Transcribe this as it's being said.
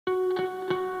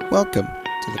Welcome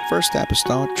to the First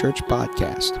Apostolic Church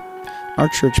Podcast. Our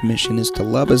church mission is to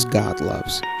love as God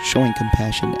loves, showing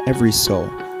compassion to every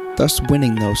soul, thus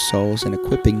winning those souls and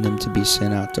equipping them to be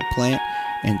sent out to plant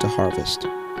and to harvest.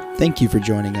 Thank you for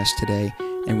joining us today,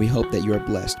 and we hope that you are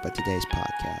blessed by today's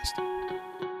podcast. Turn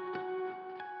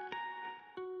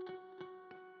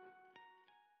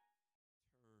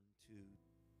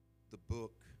to the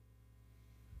book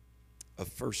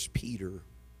of 1 Peter,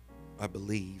 I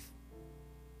believe.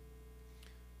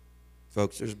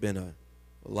 Folks, there's been a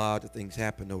lot of things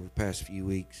happened over the past few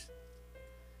weeks.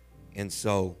 And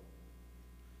so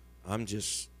I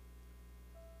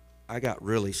got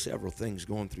really several things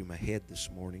going through my head this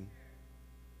morning.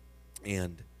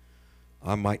 And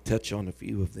I might touch on a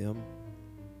few of them.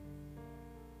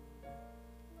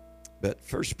 But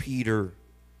 1 Peter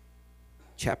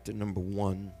chapter number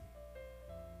 1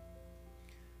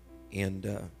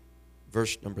 and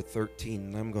verse number 13.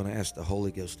 And I'm going to ask the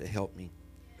Holy Ghost to help me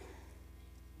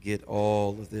get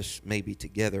all of this maybe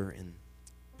together and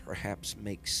perhaps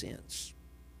make sense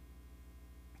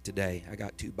today. I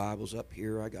got 2 Bibles up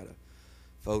here. I got a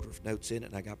folder of notes in it,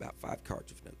 and I got about 5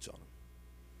 cards of notes on them.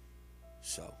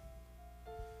 So,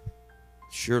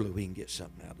 surely we can get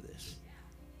something out of this.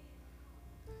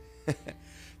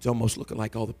 It's almost looking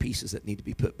like all the pieces that need to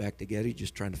be put back together. You're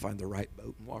just trying to find the right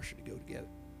boat and washer to go together.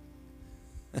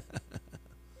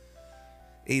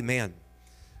 Amen.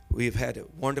 We've had a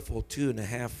wonderful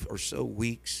 2.5 or so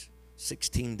weeks,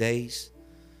 16 days.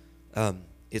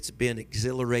 It's been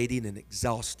exhilarating and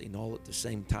exhausting all at the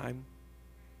same time.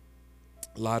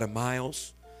 A lot of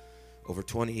miles, over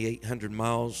 2,800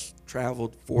 miles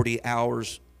traveled, 40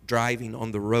 hours driving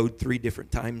on the road, 3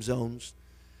 different time zones.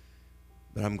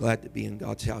 But I'm glad to be in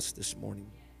God's house this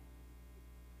morning.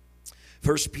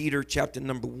 1 Peter chapter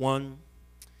number 1.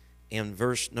 And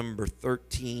verse number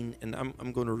 13, and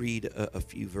I'm going to read a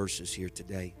few verses here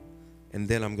today, and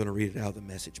then I'm going to read it out of the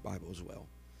Message Bible as well.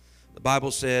 The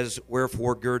Bible says,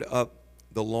 "Wherefore gird up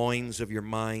the loins of your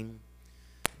mind,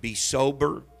 be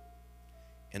sober,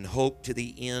 and hope to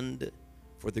the end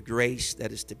for the grace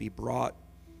that is to be brought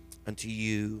unto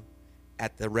you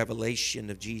at the revelation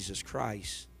of Jesus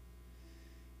Christ.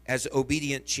 As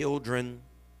obedient children,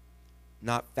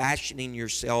 not fashioning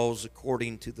yourselves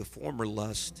according to the former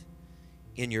lust,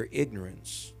 in your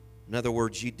ignorance." In other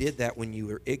words, you did that when you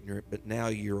were ignorant, but now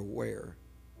you're aware.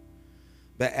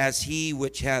 "But as he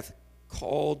which hath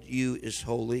called you is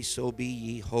holy, so be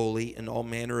ye holy in all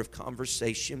manner of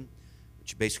conversation,"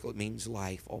 which basically means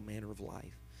life, all manner of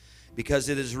life. "Because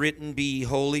it is written, Be ye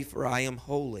holy, for I am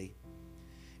holy.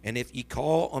 And if ye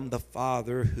call on the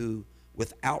Father, who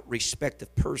without respect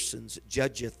of persons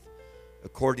judgeth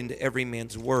according to every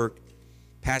man's work,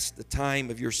 pass the time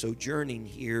of your sojourning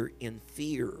here in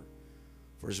fear.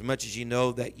 For as much as ye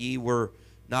know that ye were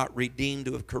not redeemed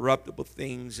of corruptible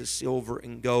things as silver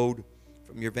and gold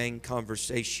from your vain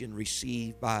conversation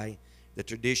received by the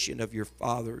tradition of your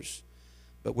fathers,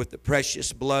 but with the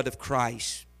precious blood of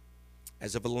Christ,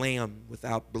 as of a lamb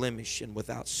without blemish and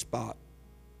without spot,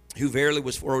 who verily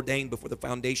was foreordained before the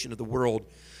foundation of the world,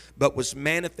 but was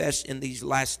manifest in these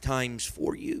last times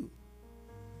for you,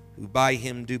 who by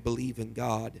him do believe in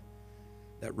God,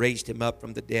 that raised him up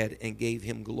from the dead and gave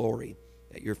him glory,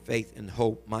 that your faith and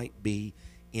hope might be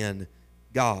in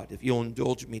God." If you'll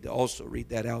indulge me to also read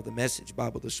that out of the Message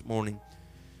Bible this morning.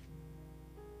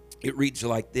 It reads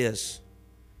like this: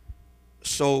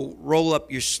 "So roll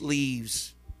up your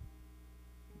sleeves,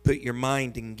 put your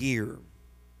mind in gear,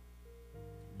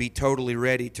 be totally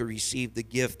ready to receive the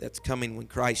gift that's coming when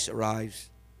Christ arrives.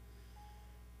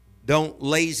 Don't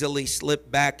lazily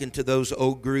slip back into those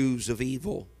old grooves of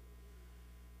evil,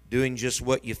 doing just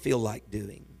what you feel like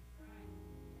doing.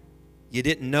 You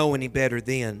didn't know any better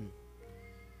then.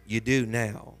 You do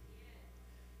now.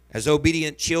 As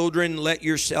obedient children, let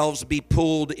yourselves be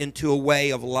pulled into a way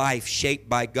of life shaped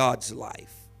by God's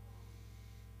life.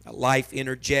 A life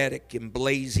energetic and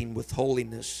blazing with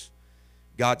holiness.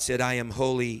 God said, 'I am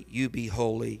holy, you be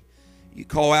holy.' You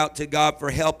call out to God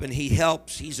for help and He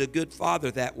helps. He's a good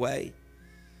Father that way.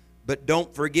 But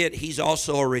don't forget, He's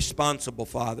also a responsible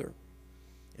Father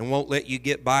and won't let you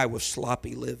get by with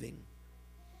sloppy living.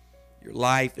 Your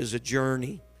life is a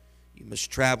journey. You must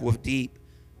travel with deep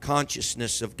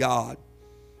consciousness of God.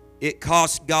 It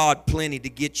cost God plenty to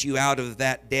get you out of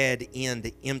that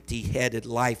dead-end, empty-headed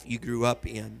life you grew up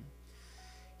in.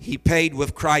 He paid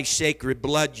with Christ's sacred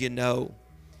blood, you know.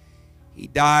 He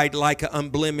died like an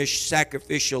unblemished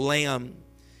sacrificial lamb.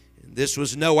 And this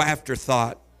was no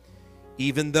afterthought,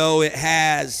 even though it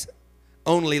has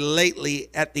only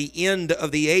lately at the end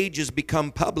of the ages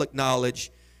become public knowledge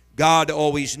God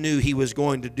always knew He was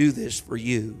going to do this for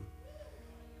you.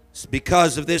 It's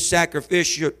because of this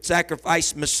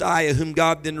sacrifice Messiah, whom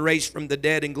God then raised from the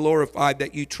dead and glorified,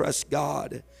 that you trust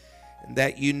God and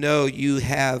that you know you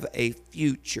have a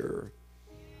future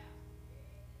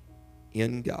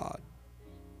in God.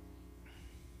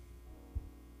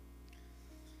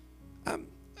 I've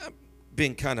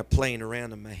been kind of playing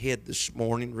around in my head this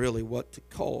morning, really, what to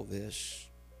call this.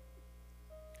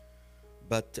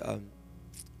 But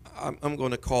I'm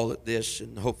going to call it this,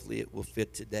 and hopefully it will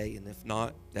fit today. And if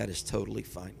not, that is totally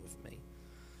fine with me.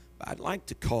 But I'd like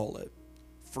to call it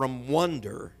From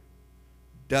Wonder,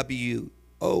 W-O-N-D-E-R,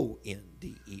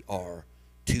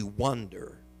 to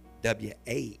Wonder,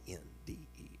 W-A-N-D-E-R.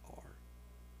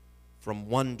 From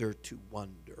wonder to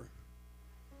wonder.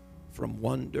 From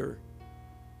wonder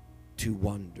to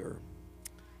wonder.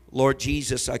 Lord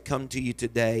Jesus, I come to you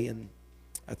today, and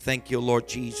I thank you, Lord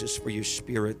Jesus, for your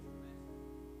Spirit.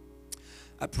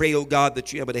 I pray, oh God,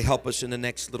 that you're able to help us in the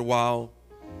next little while.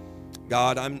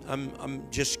 God, I'm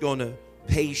just going to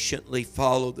patiently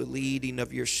follow the leading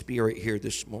of your Spirit here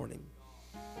this morning.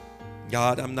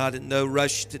 God, I'm not in no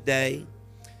rush today.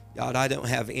 God, I don't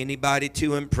have anybody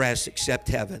to impress except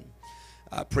heaven.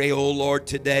 I pray, oh Lord,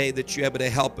 today that you're able to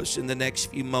help us in the next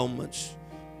few moments.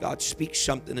 God, speak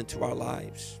something into our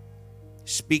lives.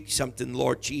 Speak something,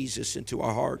 Lord Jesus, into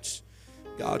our hearts.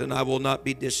 God, and I will not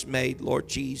be dismayed, Lord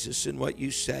Jesus, in what you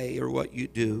say or what you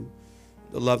do.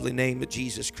 In the lovely name of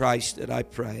Jesus Christ that I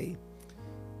pray.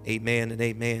 Amen and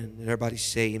amen. And everybody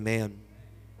say amen.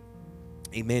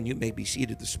 Amen. You may be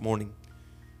seated this morning.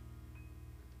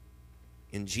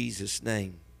 In Jesus'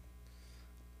 name.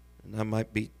 And I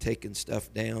might be taking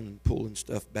stuff down and pulling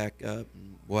stuff back up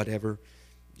and whatever.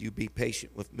 You be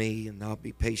patient with me, and I'll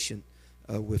be patient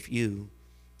with you.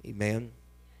 Amen.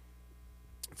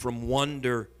 From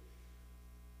wonder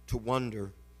to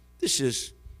wonder. This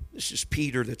is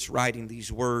Peter that's writing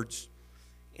these words.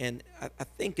 And I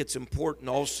think it's important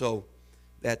also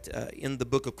that in the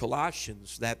book of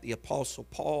Colossians that the Apostle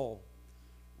Paul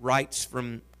writes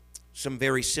from some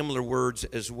very similar words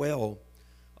as well,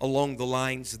 along the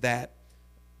lines that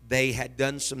they had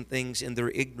done some things in their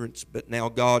ignorance, but now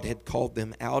God had called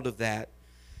them out of that.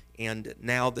 And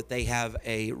now that they have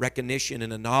a recognition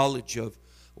and a knowledge of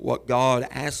what God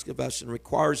asks of us and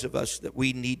requires of us, that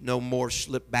we need no more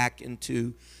slip back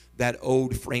into that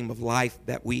old frame of life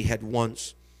that we had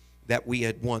once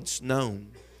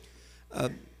known.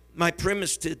 My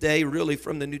premise today, really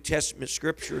from the New Testament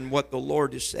Scripture and what the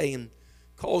Lord is saying,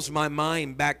 calls my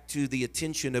mind back to the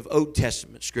attention of Old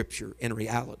Testament Scripture in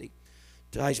reality.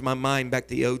 Ties my mind back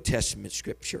to the Old Testament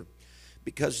Scripture.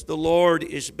 Because the Lord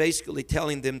is basically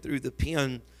telling them through the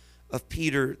pen of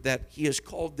Peter that He has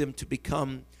called them to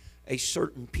become a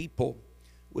certain people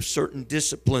with certain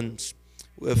disciplines,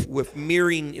 with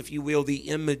mirroring, if you will, the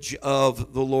image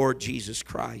of the Lord Jesus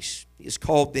Christ. He has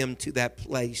called them to that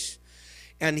place.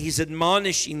 And He's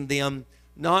admonishing them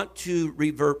not to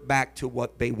revert back to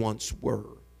what they once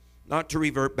were. Not to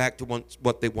revert back to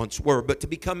what they once were, but to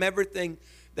become everything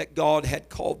that God had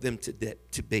called them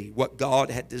to be, what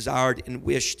God had desired and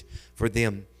wished for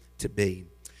them to be.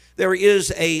 There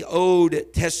is an Old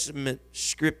Testament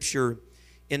scripture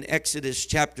in Exodus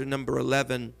chapter number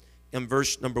 11 and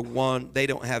verse number 1. They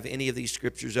don't have any of these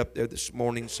scriptures up there this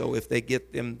morning, so if they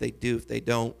get them, they do. If they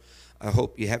don't, I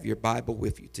hope you have your Bible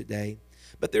with you today.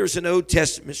 But there's an Old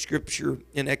Testament scripture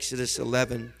in Exodus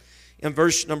 11 and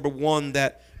verse number 1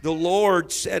 that the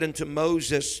Lord said unto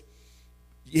Moses,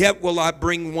 "Yet will I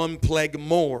bring one plague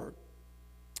more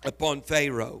upon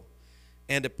Pharaoh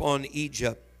and upon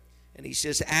Egypt." And he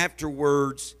says,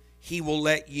 "Afterwards he will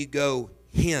let you go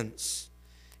hence.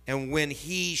 And when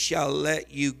he shall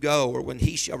let you go," or when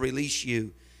he shall release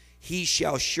you, "he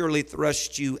shall surely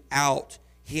thrust you out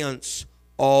hence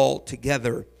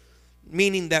altogether."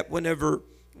 Meaning that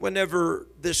whenever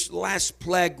this last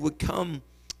plague would come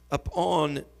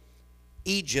upon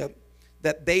Egypt,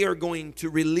 that they are going to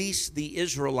release the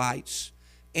Israelites,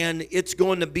 and it's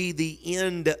going to be the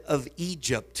end of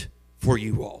Egypt for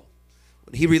you all.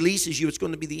 When He releases you, it's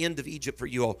going to be the end of Egypt for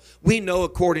you all. We know,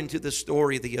 according to the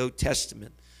story of the Old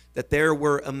Testament, that there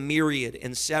were a myriad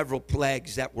and several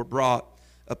plagues that were brought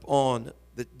upon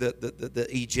the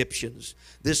Egyptians.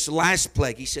 This last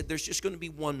plague, He said, there's just going to be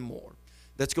one more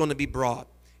that's going to be brought.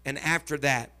 And after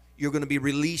that, you're going to be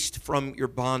released from your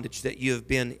bondage that you have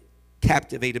been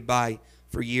captivated by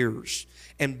for years.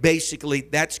 And basically,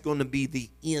 that's going to be the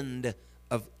end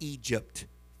of Egypt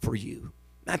for you.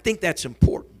 And I think that's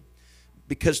important,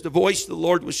 because the voice of the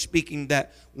Lord was speaking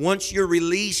that once you're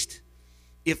released,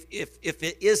 if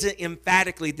it isn't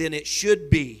emphatically, then it should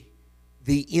be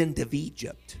the end of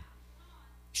Egypt.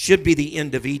 Should be the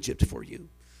end of Egypt for you.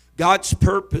 God's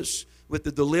purpose with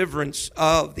the deliverance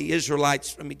of the Israelites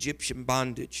from Egyptian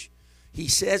bondage, He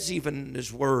says even in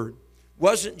His Word,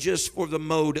 wasn't just for the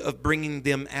mode of bringing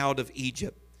them out of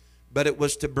Egypt, but it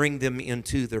was to bring them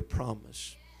into their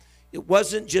promise. It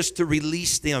wasn't just to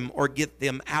release them or get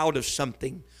them out of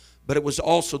something, but it was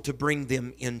also to bring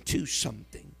them into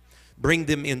something. Bring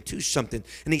them into something.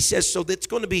 And He says, so that's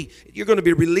going to be, you're going to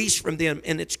be released from them,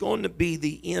 and it's going to be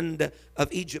the end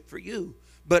of Egypt for you.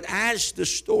 But as the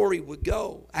story would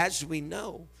go, as we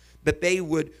know, that they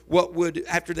would,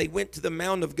 after they went to the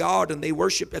Mount of God and they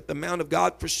worshiped at the Mount of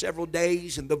God for several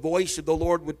days, and the voice of the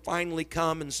Lord would finally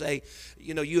come and say,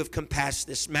 you know, you have come past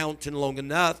this mountain long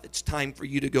enough. It's time for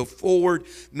you to go forward,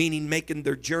 meaning making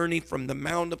their journey from the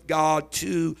Mount of God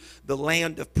to the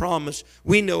land of promise.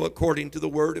 We know, according to the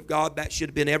Word of God, that should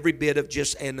have been every bit of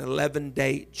just an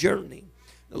 11-day journey.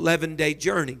 11-day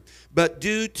journey. But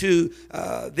due to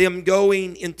them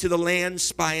going into the land,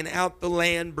 spying out the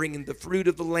land, bringing the fruit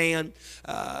of the land,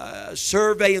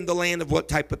 surveying the land of what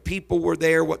type of people were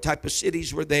there, what type of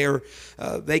cities were there,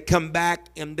 they come back,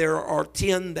 and there are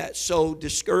 10 that sow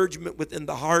discouragement within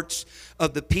the hearts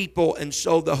of the people, and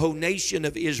so the whole nation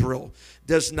of Israel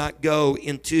does not go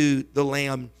into the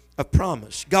land of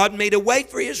promise. God made a way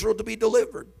for Israel to be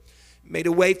delivered, made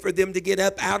a way for them to get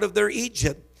up out of their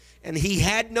Egypt. And He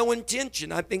had no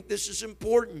intention, I think this is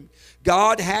important,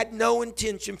 God had no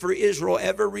intention for Israel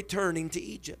ever returning to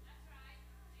Egypt.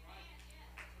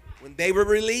 When they were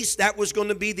released, that was going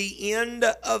to be the end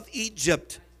of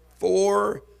Egypt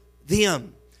for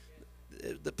them.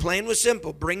 The plan was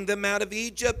simple: bring them out of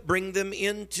Egypt, bring them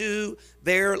into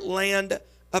their land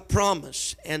of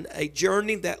promise. And a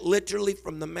journey that literally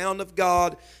from the Mount of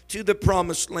God to the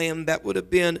promised land, that would have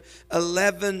been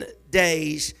 11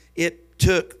 days. It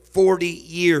took 40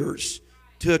 years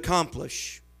to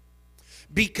accomplish.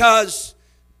 Because,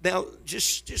 now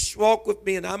just walk with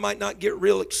me, and I might not get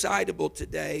real excitable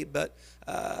today, but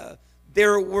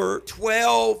there were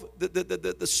 12,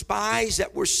 the spies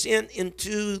that were sent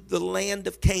into the land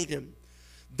of Canaan.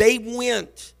 They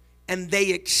went and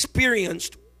they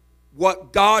experienced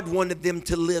what God wanted them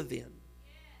to live in.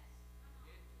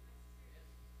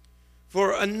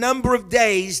 For a number of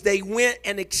days, they went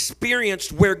and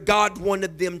experienced where God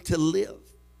wanted them to live.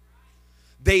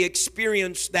 They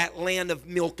experienced that land of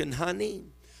milk and honey.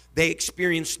 They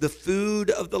experienced the food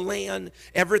of the land.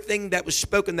 Everything that was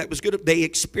spoken that was good, they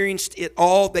experienced it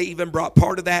all. They even brought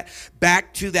part of that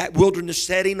back to that wilderness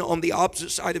setting on the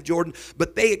opposite side of Jordan.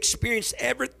 But they experienced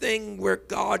everything where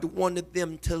God wanted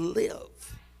them to live.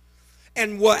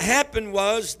 And what happened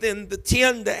was, then the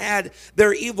 10 that had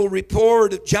their evil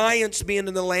report of giants being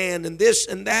in the land and this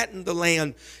and that in the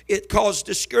land, it caused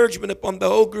discouragement upon the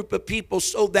whole group of people,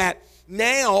 so that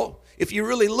now, if you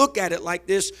really look at it like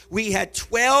this, we had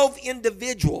 12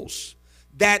 individuals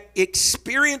that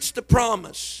experienced the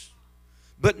promise,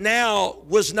 but now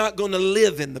was not going to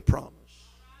live in the promise.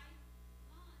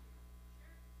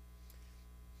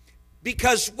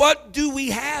 Because what do we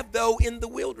have, though, in the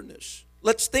wilderness?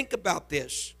 Let's think about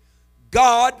this.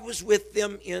 God was with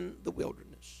them in the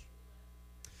wilderness.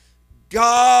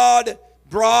 God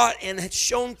brought and had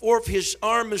shown forth His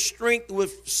arm of strength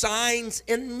with signs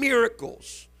and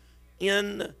miracles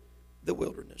in the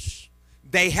wilderness.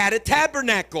 They had a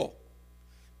tabernacle.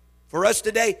 For us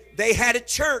today, they had a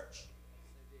church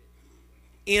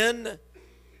in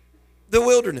the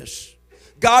wilderness.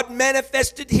 God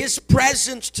manifested His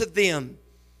presence to them.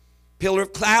 Pillar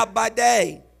of cloud by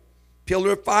day,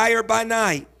 pillar of fire by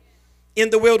night in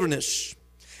the wilderness.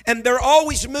 And they're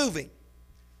always moving.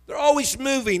 They're always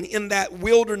moving in that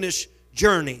wilderness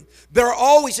journey. They're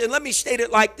always, and let me state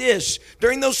it like this,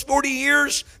 during those 40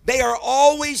 years, they are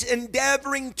always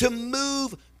endeavoring to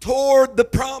move toward the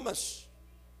promise,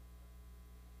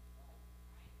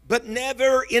 but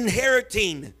never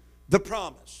inheriting the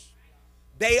promise.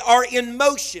 They are in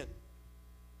motion.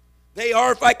 They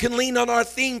are, if I can lean on our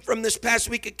theme from this past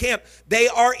week at camp, they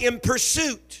are in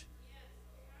pursuit,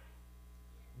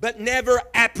 but never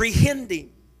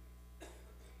apprehending.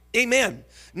 Amen.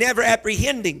 Never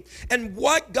apprehending. And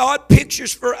what God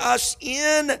pictures for us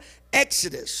in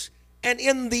Exodus and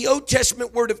in the Old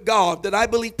Testament Word of God, that I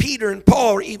believe Peter and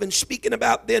Paul are even speaking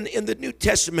about then in the New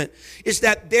Testament, is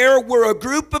that there were a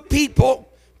group of people,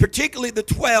 particularly the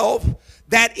 12,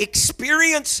 that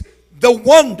experienced the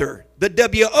wonder, the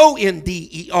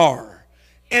W-O-N-D-E-R,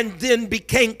 and then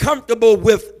became comfortable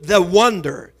with the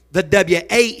wonder, the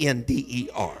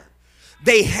W-A-N-D-E-R.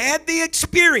 They had the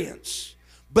experience,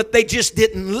 but they just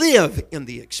didn't live in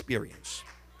the experience.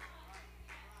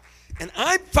 And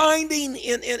I'm finding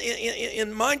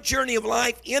in my journey of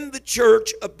life in the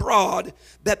church abroad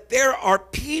that there are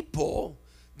people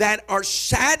that are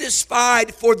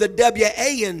satisfied for the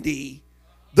W-A-N-D,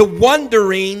 the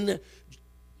wondering,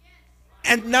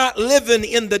 and not living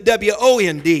in the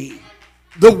W-O-N-D,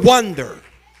 the wonder.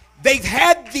 They've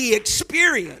had the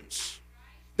experience.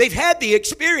 They've had the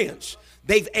experience.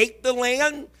 They've ate the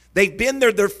land. They've been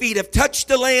there. Their feet have touched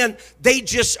the land. They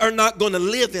just are not going to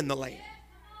live in the land.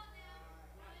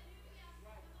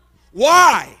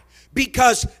 Why?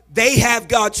 Because they have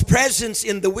God's presence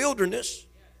in the wilderness,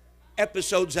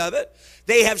 episodes of it.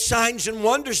 They have signs and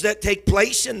wonders that take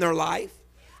place in their life.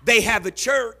 They have a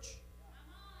church.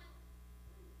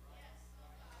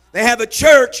 They have a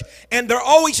church, and they're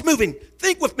always moving.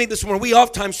 Think with me this morning. We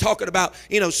oftentimes talking about,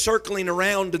 circling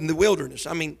around in the wilderness.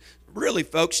 I mean, really,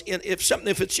 folks,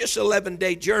 if it's just an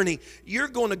 11-day journey, you're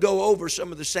going to go over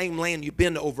some of the same land you've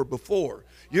been over before.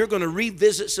 You're going to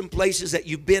revisit some places that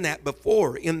you've been at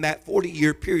before in that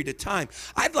 40-year period of time.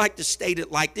 I'd like to state it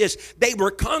like this. They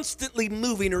were constantly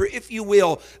moving, or if you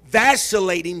will,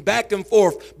 vacillating back and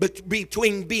forth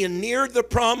between being near the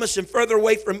promise and further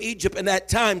away from Egypt, and at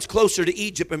times closer to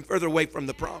Egypt and further away from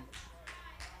the promise.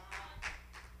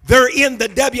 They're in the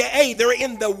W-A. They're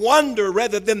in the wonder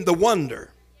rather than the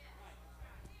wonder.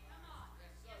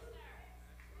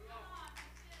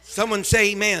 Someone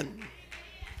say amen.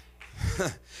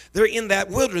 They're in that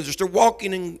wilderness. They're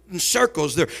walking in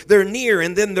circles. They're near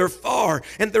and then they're far.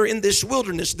 And they're in this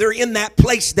wilderness. They're in that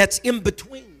place that's in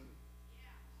between.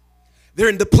 They're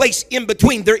in the place in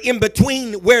between. They're in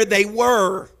between where they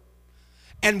were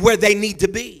and where they need to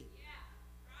be.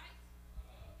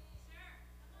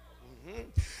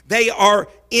 They are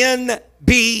in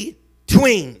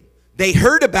between. They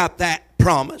heard about that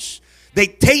promise. They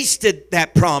tasted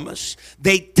that promise.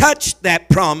 They touched that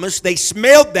promise. They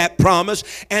smelled that promise.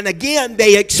 And again,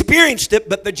 they experienced it,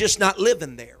 but they're just not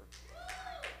living there.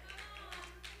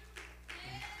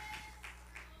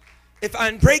 If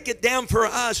I break it down for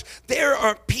us, there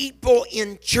are people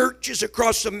in churches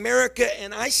across America,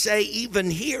 and I say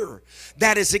even here,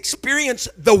 that has experienced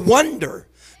the wonder.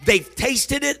 They've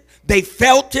tasted it, they've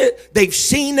felt it, they've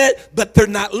seen it, but they're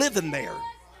not living there.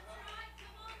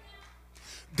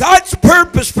 God's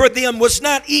purpose for them was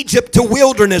not Egypt to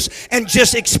wilderness and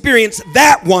just experience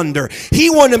that wonder. He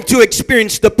wanted them to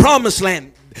experience the promised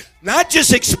land. Not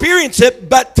just experience it,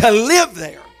 but to live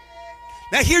there.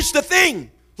 Now here's the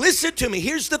thing. Listen to me.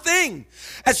 Here's the thing.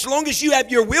 As long as you have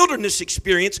your wilderness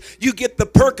experience, you get the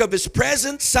perk of His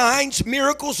presence, signs,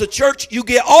 miracles, the church. You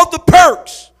get all the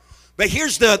perks. But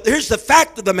here's the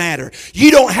fact of the matter.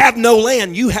 You don't have no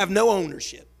land. You have no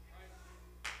ownership.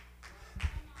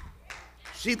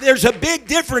 See, there's a big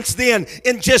difference then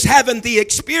in just having the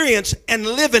experience and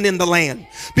living in the land.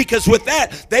 Because with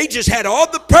that, they just had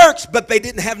all the perks, but they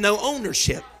didn't have no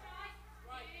ownership.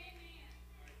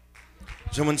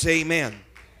 Someone say amen.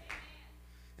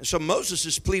 And so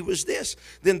Moses' plea was this.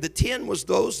 Then the 10 was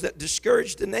those that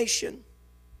discouraged the nation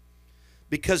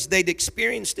because they'd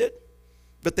experienced it,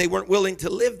 but they weren't willing to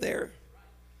live there.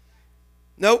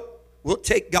 Nope. We'll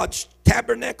take God's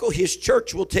tabernacle, His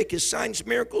church. We'll take His signs,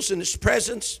 miracles, and His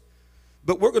presence.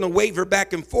 But we're going to waver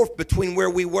back and forth between where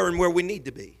we were and where we need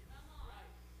to be.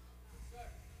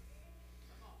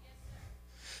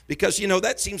 Because,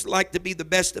 that seems like to be the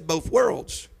best of both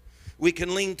worlds. We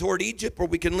can lean toward Egypt or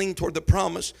we can lean toward the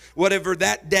promise. Whatever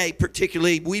that day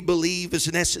particularly we believe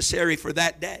is necessary for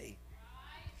that day.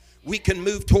 We can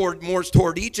move more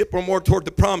toward Egypt or more toward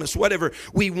the promise. Whatever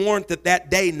we want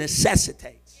that day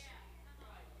necessitates.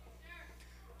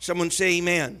 Someone say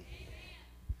amen.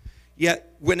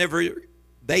 Yet whenever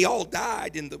they all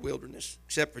died in the wilderness,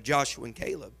 except for Joshua and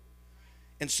Caleb.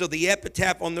 And so the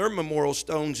epitaph on their memorial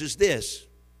stones is this.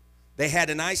 They had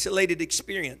an isolated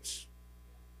experience,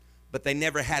 but they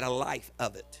never had a life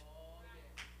of it.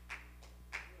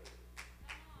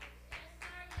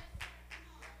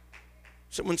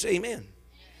 Someone say amen.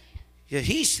 Yeah,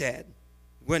 he said,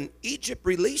 when Egypt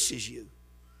releases you,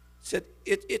 said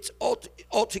it's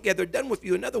altogether done with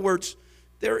you. In other words,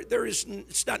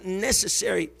 it's not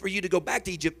necessary for you to go back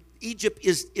to Egypt.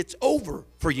 It's over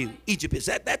for you. Egypt is.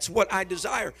 That's what I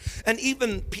desire. And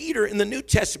even Peter in the New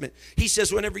Testament, he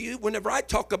says, whenever I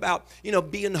talk about,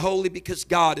 being holy because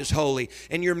God is holy,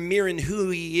 and you're mirroring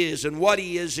who He is and what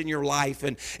He is in your life,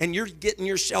 and you're getting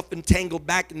yourself entangled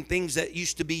back in things that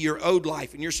used to be your old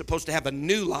life, and you're supposed to have a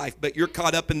new life, but you're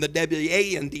caught up in the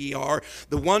W-A-N-D-E-R,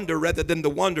 the wonder rather than the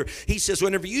wonder. He says,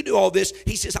 whenever you do all this,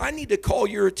 he says, I need to call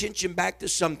your attention back to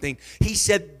something. He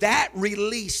said, that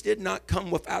release did not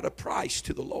come without a price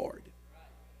to the Lord.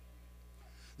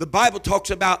 The Bible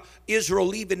talks about Israel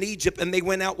leaving Egypt, and they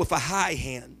went out with a high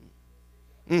hand.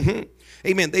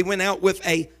 Amen. They went out with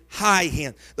a high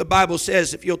hand. The Bible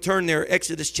says, if you'll turn there,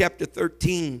 Exodus chapter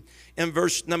 13 and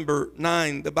verse number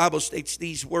 9, the Bible states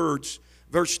these words,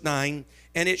 verse 9,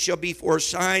 and it shall be for a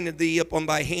sign of thee upon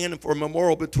thy hand and for a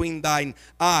memorial between thine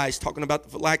eyes, talking about the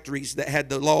phylacteries that had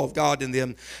the law of God in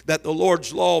them, that the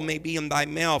Lord's law may be in thy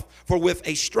mouth. For with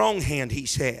a strong hand, he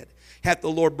said, hath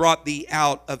the Lord brought thee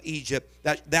out of Egypt,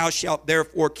 that thou shalt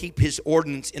therefore keep his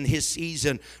ordinance in his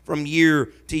season from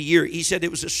year to year. He said it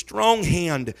was a strong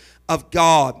hand of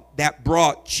God that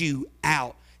brought you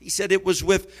out. He said it was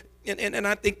with, and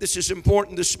I think this is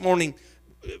important this morning.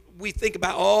 We think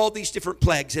about all these different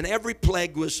plagues, and every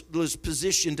plague was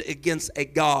positioned against a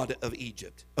god of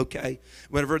Egypt, okay?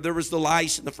 Whenever there was the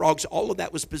lice and the frogs, all of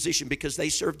that was positioned because they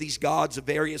served these gods of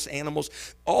various animals.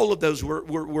 All of those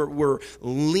were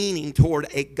leaning toward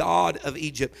a god of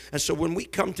Egypt. And so when we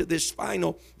come to this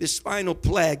final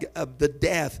plague of the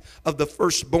death of the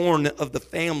firstborn of the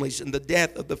families and the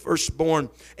death of the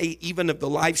firstborn, even of the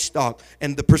livestock,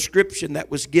 and the prescription that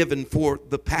was given for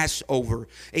the Passover,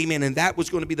 amen, and that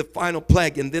was going to be the final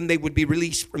plague, and then they would be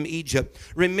released from Egypt.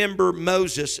 Remember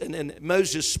Moses, and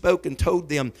Moses spoke and told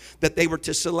them that they were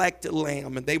to select a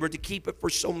lamb, and they were to keep it for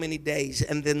so many days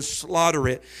and then slaughter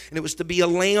it. And it was to be a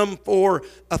lamb for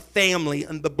a family,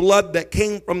 and the blood that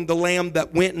came from the lamb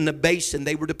that went in a basin,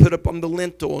 they were to put upon the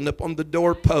lintel and upon the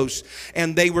doorpost,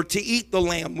 and they were to eat the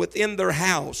lamb within their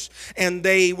house, and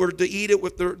they were to eat it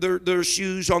with their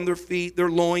shoes on their feet, their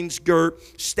loins girt,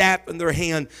 staff in their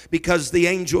hand, because the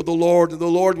angel of the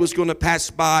Lord was going to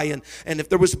pass by, and if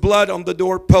there was blood on the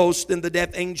doorpost, then the death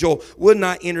angel would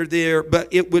not enter there, but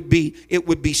it would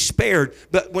be spared.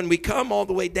 But when we come all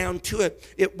the way down to it,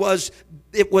 it was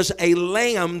a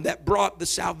lamb that brought the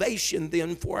salvation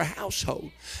then for a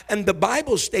household. And the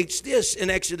Bible states this in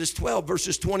Exodus 12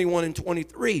 verses 21 and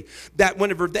 23, that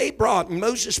whenever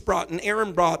Moses brought and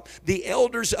Aaron brought the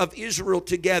elders of Israel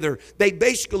together, they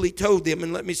basically told them,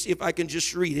 and let me see if I can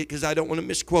just read it because I don't want to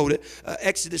misquote it,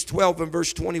 Exodus 12 and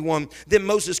verse 21, then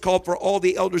Moses called for all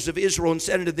the elders of Israel and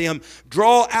said unto them,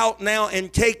 draw out now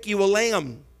and take you a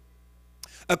lamb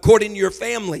according to your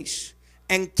families,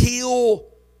 and kill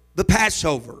the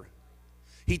Passover.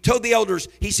 He told the elders,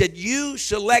 he said, you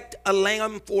select a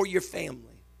lamb for your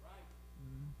family.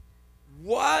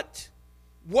 What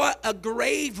a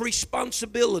grave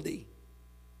responsibility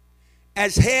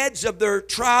as heads of their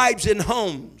tribes and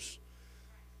homes.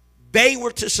 They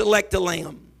were to select a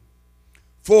lamb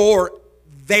for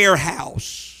their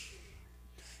house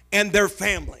and their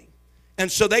family.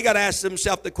 And so they got to ask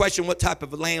themselves the question, what type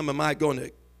of a lamb am I going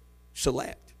to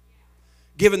select?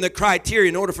 Given the criteria,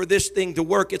 in order for this thing to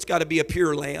work, it's got to be a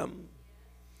pure lamb.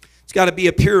 It's got to be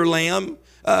a pure lamb.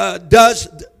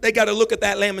 They got to look at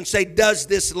that lamb and say, does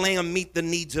this lamb meet the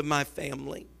needs of my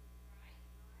family?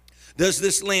 Does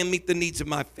this lamb meet the needs of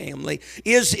my family?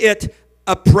 Is it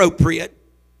appropriate?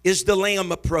 Is the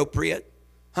lamb appropriate?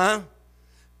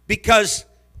 Because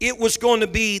it was going to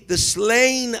be the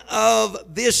slaying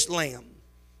of this lamb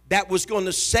that was going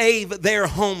to save their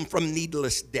home from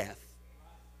needless death.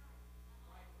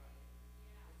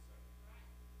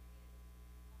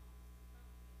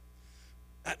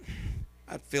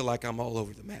 I feel like I'm all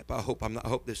over the map. I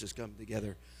hope this is coming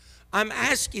together. I'm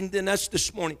asking then us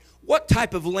this morning, what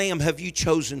type of lamb have you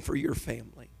chosen for your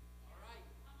family?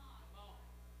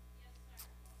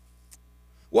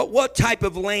 What type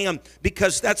of lamb,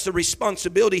 because that's the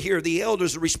responsibility here, the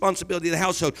elders, the responsibility of the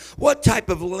household. What type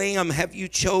of lamb have you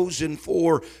chosen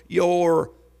for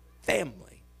your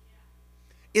family?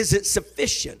 Is it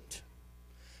sufficient?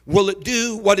 Will it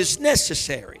do what is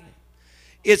necessary?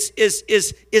 Is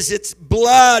its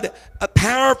blood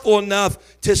powerful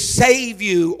enough to save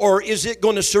you, or is it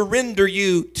going to surrender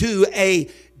you to a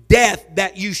death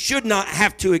that you should not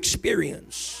have to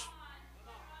experience?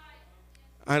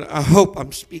 I hope I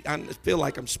feel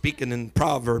like I'm speaking in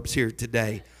Proverbs here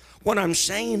today. What I'm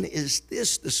saying is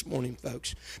this morning,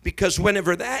 folks, because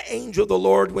whenever that angel of the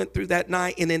Lord went through that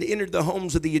night and it entered the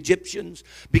homes of the Egyptians,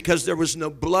 because there was no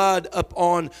blood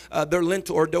upon their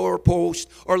lintel or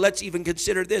doorpost, or let's even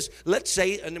consider this. Let's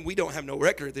say, and we don't have no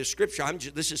record of this scripture,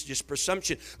 this is just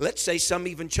presumption. Let's say some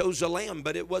even chose a lamb,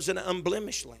 but it was an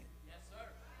unblemished lamb.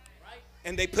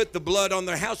 And they put the blood on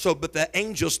their household, but the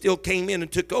angel still came in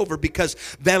and took over because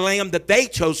the lamb that they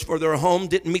chose for their home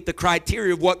didn't meet the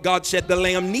criteria of what God said the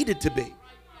lamb needed to be.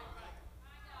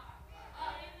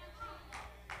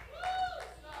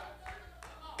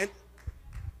 And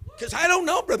because I don't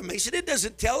know, Brother Mason, it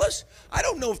doesn't tell us. I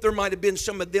don't know if there might have been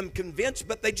some of them convinced,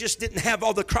 but they just didn't have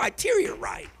all the criteria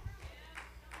right.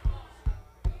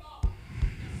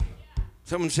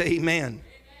 Someone say amen.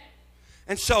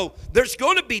 And so there's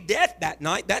going to be death that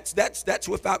night. That's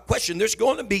without question. There's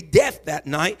going to be death that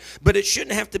night, but it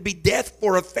shouldn't have to be death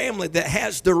for a family that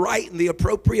has the right and the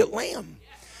appropriate lamb.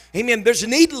 Amen. There's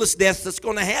needless death that's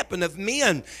going to happen of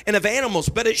men and of animals,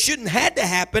 but it shouldn't have to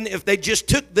happen if they just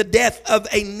took the death of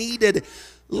a needed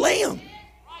lamb.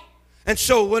 And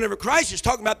so whenever Christ is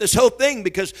talking about this whole thing,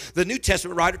 because the New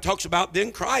Testament writer talks about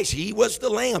then Christ, he was the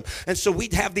lamb. And so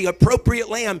we'd have the appropriate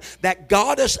lamb that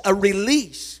got us a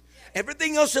release.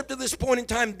 Everything else up to this point in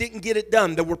time didn't get it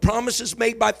done. There were promises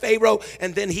made by Pharaoh,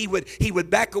 and then he would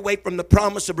back away from the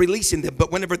promise of releasing them.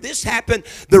 But whenever this happened,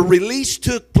 the release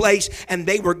took place, and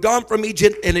they were gone from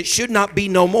Egypt, and it should not be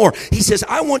no more. He says,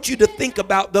 I want you to think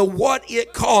about what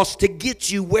it costs to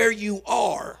get you where you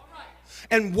are,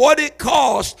 and what it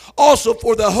costs also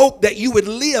for the hope that you would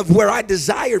live where I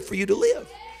desired for you to live.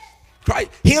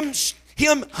 Christ,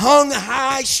 Him hung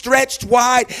high, stretched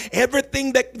wide,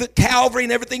 everything that the Calvary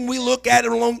and everything we look at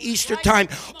along Easter time,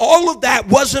 all of that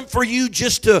wasn't for you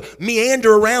just to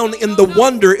meander around in the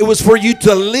wonder. It was for you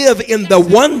to live in the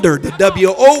wonder, the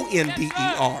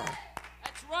W-O-N-D-E-R.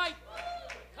 That's right.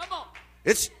 Come on.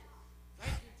 It's,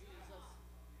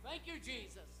 Thank you,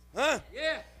 Jesus. huh?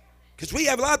 Yeah. Because we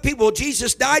have a lot of people,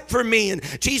 Jesus died for me, and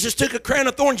Jesus took a crown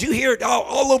of thorns. You hear it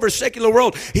all over the secular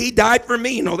world. He died for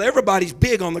me. You know, everybody's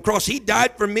big on the cross. He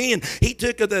died for me, and he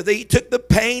took the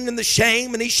pain and the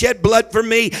shame, and he shed blood for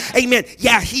me. Amen.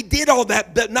 Yeah, he did all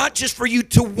that, but not just for you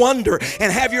to wonder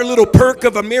and have your little perk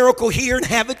of a miracle here and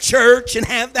have a church and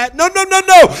have that. No.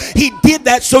 He did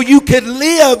that so you could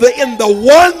live in the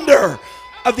wonder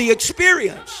of the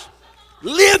experience.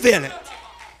 Live in it.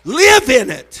 Live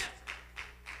in it.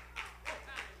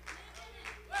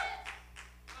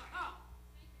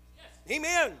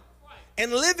 Amen.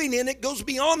 And living in it goes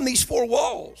beyond these four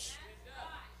walls.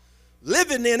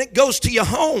 Living in it goes to your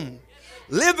home.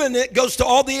 Living in it goes to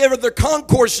all the other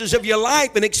concourses of your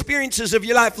life and experiences of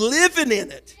your life. Living in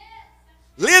it.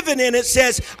 Living in it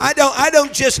says, I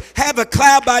don't just have a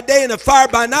cloud by day and a fire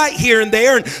by night here and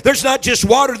there. And there's not just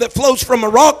water that flows from a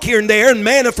rock here and there and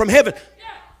manna from heaven.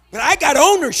 But I got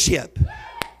ownership.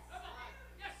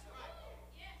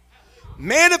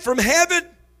 Manna from heaven,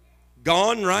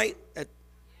 gone, right?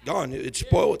 Gone. It's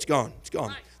spoiled. It's gone. It's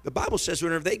gone. The Bible says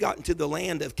whenever they got into the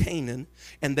land of Canaan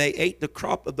and they ate the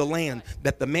crop of the land,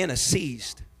 that the manna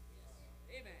ceased.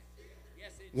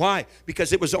 Why?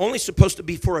 Because it was only supposed to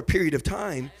be for a period of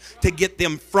time to get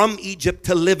them from Egypt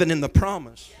to living in the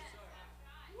promise.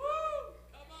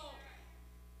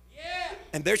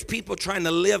 And there's people trying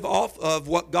to live off of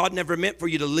what God never meant for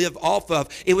you to live off of.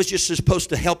 It was just supposed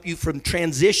to help you from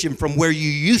transition from where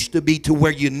you used to be to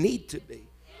where you need to be.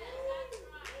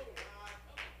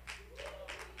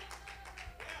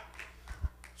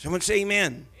 Someone say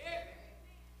amen.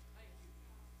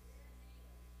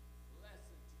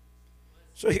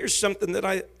 So here's something that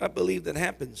I believe that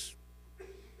happens.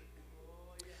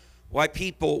 Why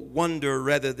people wonder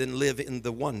rather than live in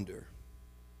the wonder.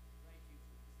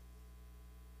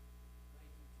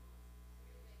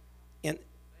 And,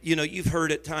 you know, you've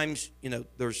heard at times, you know,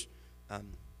 there's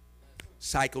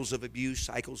cycles of abuse,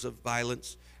 cycles of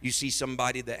violence. You see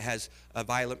somebody that has a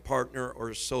violent partner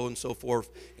or so and so forth,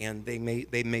 and they may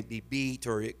be beat,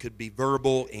 or it could be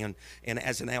verbal. And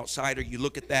as an outsider, you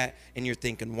look at that and you're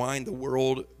thinking, why in the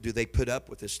world do they put up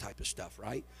with this type of stuff,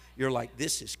 right? You're like,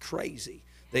 this is crazy.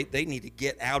 They need to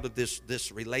get out of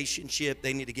this relationship.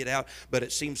 They need to get out. But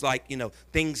it seems like, you know,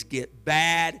 things get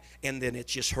bad, and then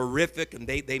it's just horrific, and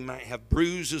they might have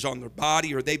bruises on their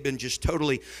body, or they've been just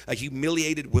totally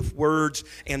humiliated with words.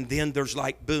 And then there's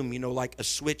like, boom, you know, like a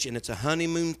switch, and it's a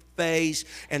honeymoon phase.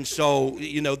 And so,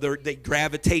 you know, they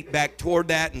gravitate back toward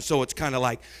that. And so it's kind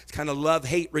of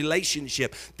love-hate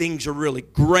relationship. Things are really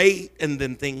great, and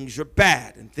then things are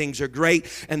bad, and things are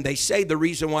great. And they say the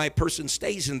reason why a person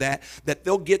stays in that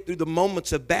they'll get through the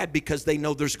moments of bad because they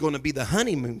know there's going to be the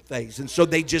honeymoon phase. And so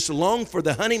they just long for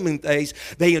the honeymoon phase.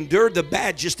 They endure the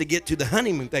bad just to get to the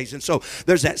honeymoon phase. And so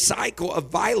there's that cycle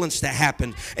of violence that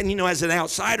happened. And, you know, as an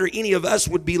outsider, any of us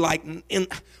would be like,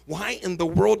 why in the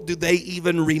world do they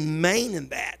even remain in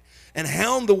that? And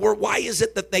how in the world, why is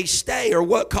it that they stay, or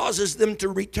what causes them to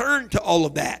return to all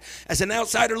of that? As an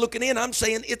outsider looking in, I'm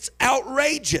saying it's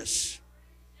outrageous.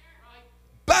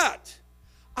 But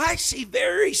I see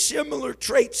very similar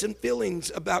traits and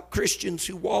feelings about Christians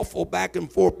who waffle back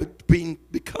and forth between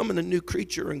becoming a new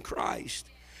creature in Christ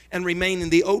and remaining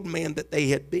the old man that they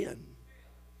had been.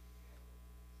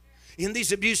 In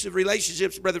these abusive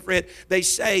relationships, Brother Fred, they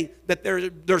say that there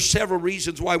are several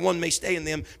reasons why one may stay in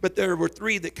them, but there were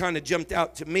three that kind of jumped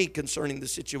out to me concerning the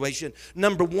situation.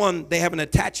 Number one, they have an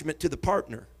attachment to the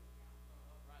partner.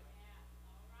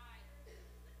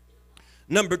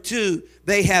 Number two,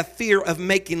 they have fear of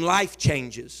making life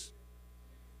changes.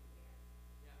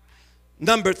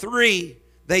 Number three,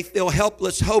 they feel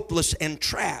helpless, hopeless, and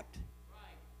trapped.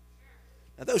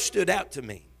 Now, those stood out to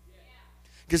me.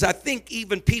 Because I think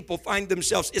even people find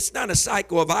themselves, it's not a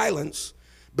cycle of violence,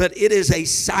 but it is a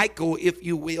cycle, if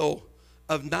you will,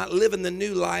 of not living the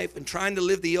new life and trying to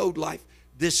live the old life.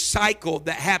 This cycle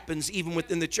that happens even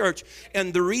within the church.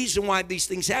 And the reason why these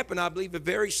things happen, I believe, are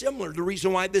very similar. The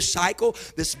reason why this cycle,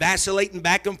 this vacillating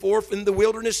back and forth in the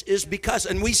wilderness is because,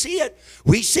 and we see it,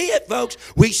 folks.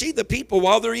 We see the people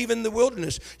while they're even in the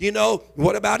wilderness. You know,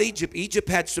 what about Egypt? Egypt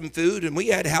had some food and we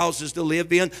had houses to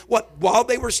live in. While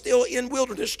they were still in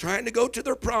wilderness trying to go to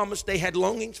their promise, they had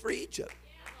longings for Egypt.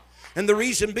 And the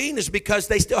reason being is because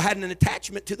they still had an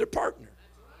attachment to their partner.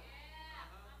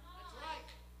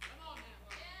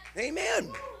 Amen.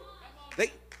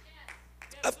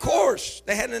 Of course,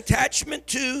 they had an attachment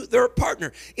to their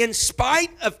partner. In spite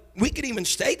of, we could even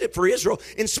state it for Israel,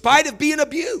 in spite of being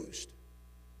abused.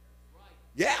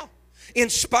 Yeah. In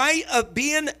spite of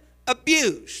being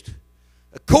abused.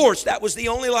 Of course, that was the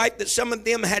only life that some of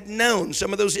them had known.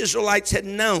 Some of those Israelites had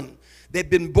known. They'd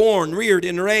been born, reared,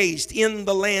 and raised in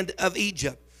the land of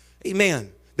Egypt.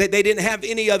 Amen. They didn't have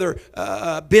any other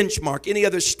benchmark, any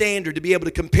other standard to be able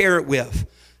to compare it with.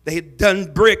 They had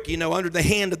done brick, under the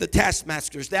hand of the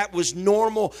taskmasters. That was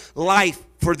normal life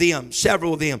for them,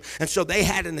 several of them. And so they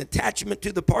had an attachment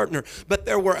to the partner. But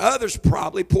there were others,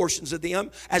 probably portions of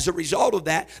them, as a result of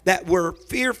that were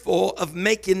fearful of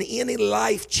making any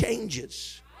life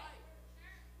changes.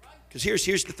 Because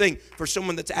here's the thing. For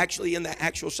someone that's actually in the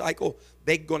actual cycle,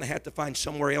 they're going to have to find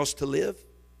somewhere else to live.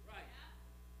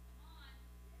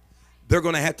 They're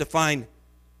going to have to find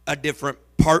a different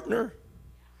partner,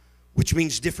 which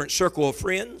means different circle of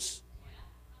friends.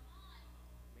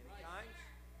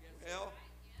 Well,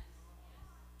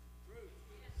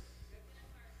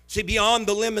 see, beyond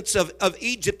the limits of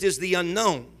Egypt is the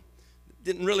unknown.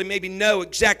 Didn't really maybe know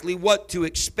exactly what to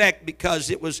expect because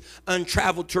it was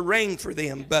untraveled terrain for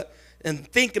them. And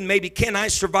thinking maybe, can I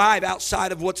survive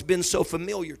outside of what's been so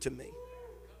familiar to me?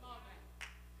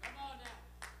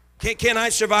 Can I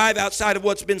survive outside of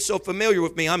what's been so familiar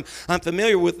with me? I'm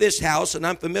familiar with this house and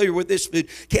I'm familiar with this food.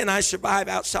 Can I survive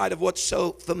outside of what's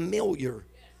so familiar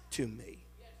to me?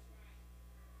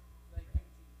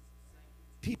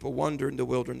 People wander in the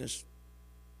wilderness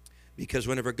because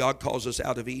whenever God calls us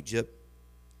out of Egypt,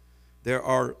 there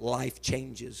are life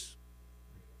changes.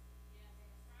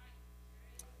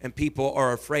 And people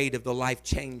are afraid of the life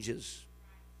changes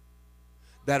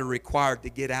that are required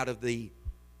to get out of the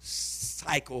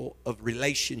cycle of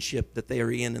relationship that they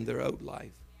are in their old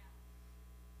life.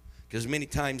 Because many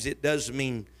times it does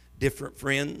mean different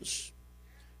friends,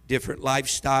 different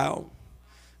lifestyle,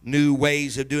 new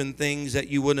ways of doing things that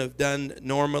you wouldn't have done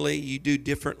normally, you do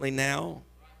differently now.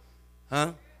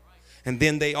 Huh? And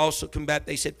then they also combat,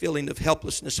 they said, feeling of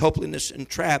helplessness, hopelessness, and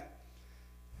trap.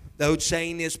 The old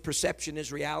saying is, perception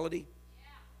is reality.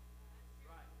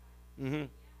 Mm-hmm.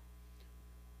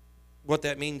 What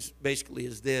that means basically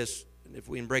is this, and if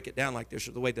we can break it down like this,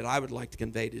 or the way that I would like to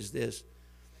convey it is this.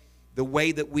 The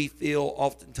way that we feel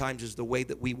oftentimes is the way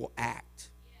that we will act.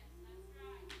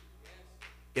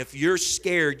 If you're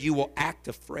scared, you will act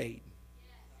afraid.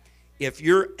 If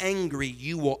you're angry,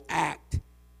 you will act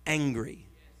angry.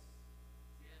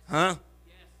 Huh?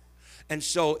 And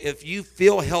so if you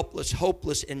feel helpless,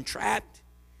 hopeless, and trapped,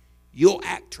 you'll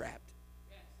act trapped.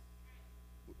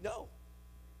 No.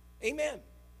 Amen.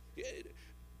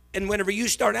 And whenever you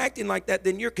start acting like that,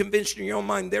 then you're convinced in your own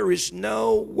mind there is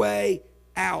no way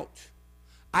out.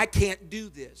 I can't do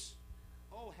this.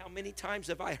 Oh, how many times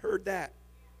have I heard that?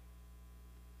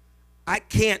 I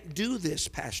can't do this,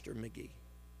 Pastor McGee.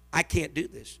 I can't do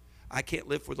this. I can't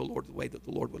live for the Lord the way that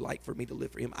the Lord would like for me to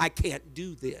live for Him. I can't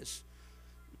do this.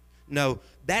 No,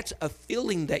 that's a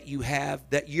feeling that you have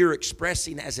that you're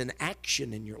expressing as an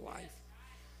action in your life.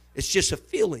 It's just a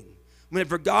feeling.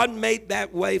 Whenever God made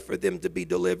that way for them to be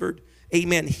delivered,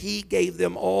 amen, He gave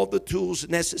them all the tools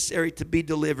necessary to be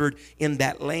delivered in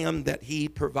that lamb that He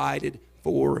provided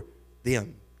for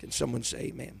them. Can someone say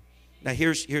amen? Now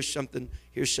here's something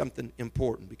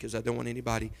important, because I don't want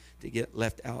anybody to get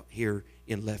left out here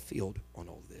in left field on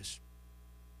all of this.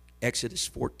 Exodus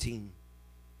 14.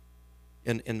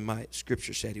 And my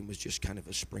scripture setting was just kind of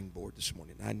a springboard this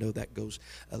morning. I know that goes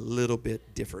a little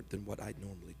bit different than what I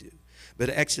normally do. But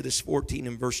Exodus 14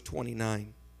 and verse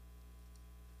 29,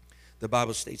 the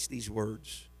Bible states these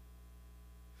words.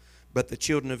 But the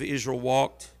children of Israel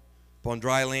walked upon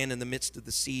dry land in the midst of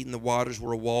the sea, and the waters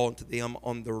were a wall unto them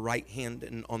on their right hand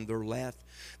and on their left.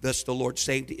 Thus the Lord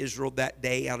saved Israel that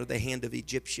day out of the hand of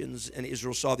Egyptians, and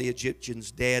Israel saw the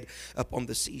Egyptians dead upon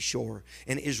the seashore.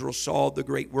 And Israel saw the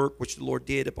great work which the Lord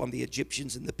did upon the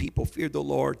Egyptians, and the people feared the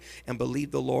Lord and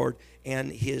believed the Lord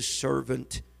and his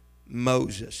servant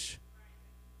Moses.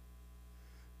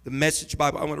 The Message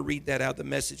Bible, I want to read that out, the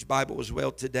Message Bible as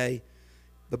well today.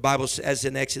 The Bible says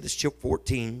in Exodus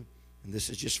 14, and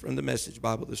this is just from the Message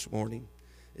Bible this morning,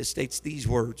 it states these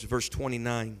words, verse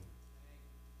 29.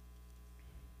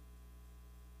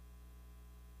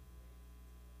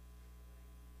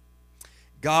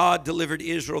 God delivered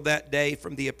Israel that day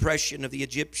from the oppression of the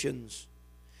Egyptians.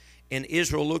 And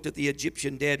Israel looked at the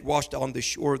Egyptian dead washed on the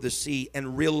shore of the sea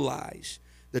and realized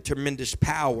the tremendous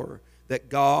power that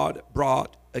God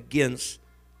brought against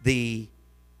the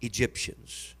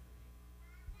Egyptians.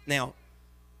 Now,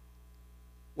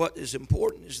 what is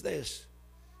important is this,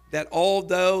 that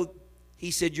although he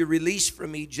said you're released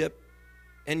from Egypt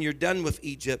and you're done with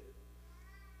Egypt,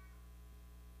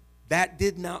 that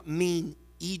did not mean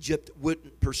Egypt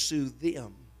wouldn't pursue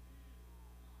them.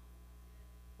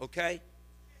 Okay?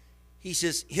 He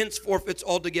says, henceforth it's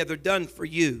altogether done for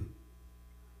you.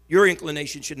 Your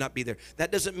inclination should not be there.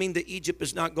 That doesn't mean that Egypt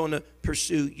is not going to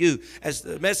pursue you. As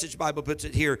the Message Bible puts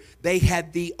it here, they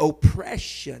had the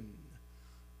oppression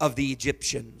of the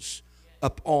Egyptians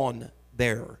upon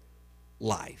their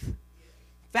life.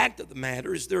 Fact of the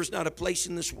matter is there's not a place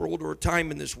in this world or a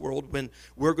time in this world when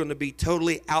we're going to be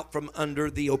totally out from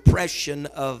under the oppression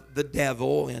of the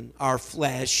devil and our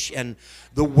flesh and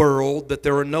the world, that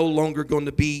there are no longer going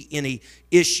to be any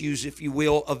issues, if you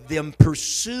will, of them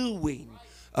pursuing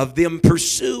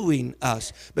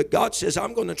us. But God says,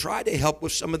 I'm going to try to help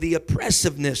with some of the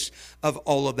oppressiveness of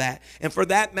all of that. And for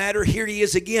that matter, here he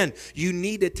is again. You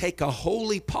need to take a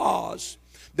holy pause.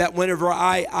 That whenever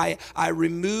I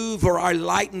remove or I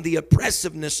lighten the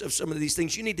oppressiveness of some of these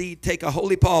things, you need to take a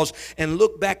holy pause and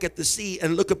look back at the sea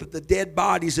and look up at the dead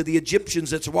bodies of the Egyptians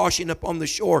that's washing up on the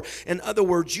shore. In other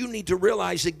words, you need to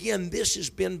realize again, this has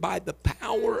been by the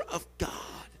power of God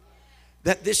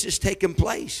that this has taken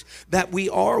place, that we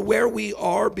are where we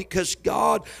are because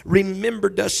God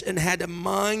remembered us and had a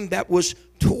mind that was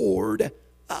toward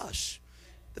us.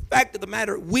 The fact of the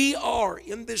matter, we are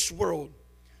in this world.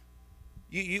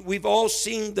 We've all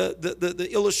seen the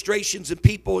illustrations of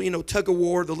people, tug of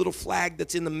war, the little flag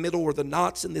that's in the middle or the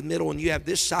knots in the middle, and you have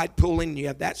this side pulling and you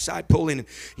have that side pulling, and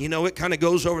it kind of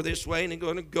goes over this way and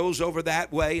it goes over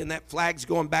that way, and that flag's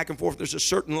going back and forth. There's a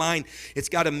certain line it's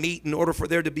got to meet in order for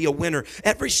there to be a winner.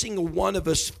 Every single one of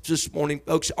us this morning,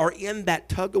 folks, are in that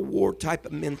tug of war type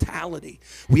of mentality.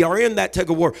 We are in that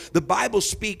tug of war. The Bible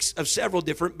speaks of several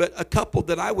different, but a couple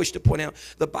that I wish to point out.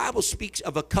 The Bible speaks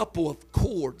of a couple of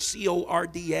cords, C-O-R-D-S,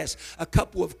 a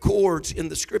couple of chords in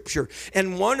the scripture,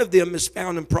 and one of them is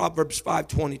found in Proverbs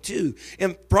 5:22.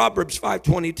 In Proverbs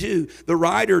 5:22, the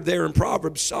writer there in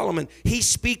Proverbs, Solomon, he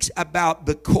speaks about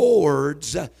the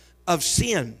cords of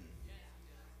sin.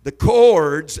 The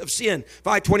cords of sin.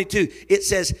 5:22, it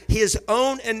says, his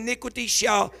own iniquity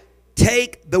shall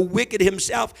take the wicked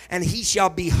himself, and he shall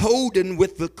be holden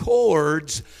with the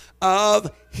cords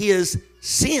of his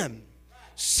sin.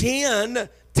 Sin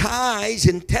ties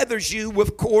and tethers you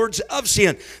with cords of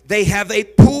sin. They have a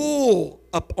pull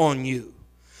upon you.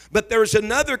 But there's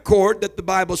another cord that the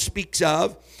Bible speaks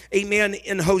of, amen,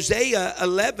 in Hosea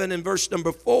 11 and verse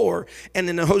number 4. And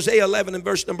in Hosea 11 and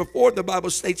verse number 4, the Bible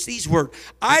states these words,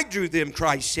 I drew them,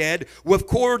 Christ said, with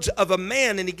cords of a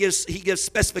man, and he gives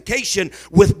specification,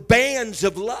 with bands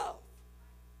of love.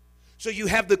 So you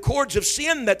have the cords of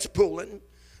sin that's pulling,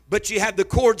 but you have the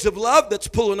cords of love that's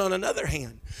pulling on another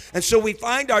hand. And so we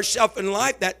find ourselves in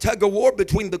life, that tug of war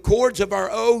between the cords of our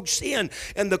old sin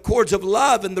and the cords of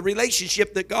love and the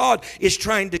relationship that God is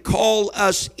trying to call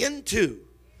us into.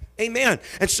 Amen.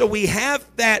 And so we have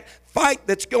that fight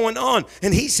that's going on.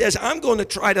 And he says, I'm going to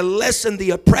try to lessen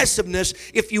the oppressiveness,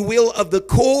 if you will, of the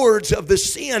cords of the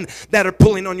sin that are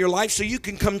pulling on your life, so you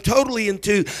can come totally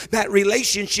into that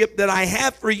relationship that I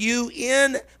have for you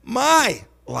in my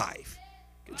life.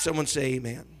 Can someone say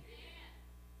amen?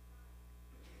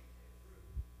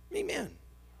 Amen.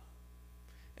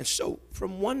 And so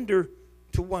from wonder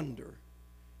to wonder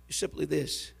is simply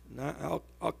this, and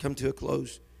I'll come to a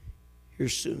close here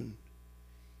soon,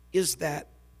 is that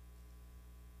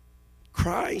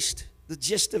Christ, the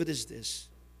gist of it is this: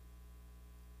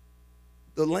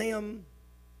 the Lamb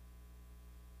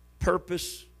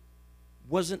purpose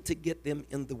wasn't to get them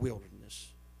in the wilderness.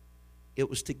 It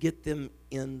was to get them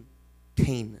in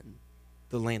Canaan,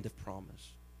 the land of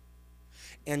promise.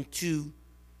 And to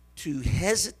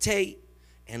hesitate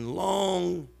and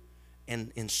long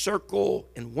and encircle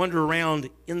and wander around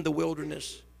in the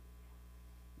wilderness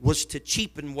was to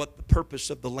cheapen what the purpose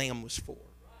of the lamb was for.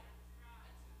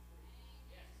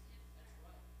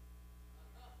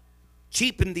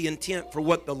 Cheapen the intent for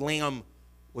what the lamb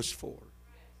was for.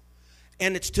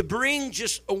 And it's to bring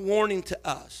just a warning to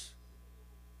us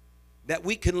that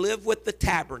we can live with the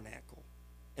tabernacle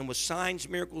and with signs,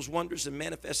 miracles, wonders, and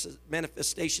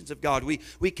manifestations of God.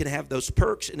 We can have those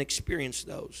perks and experience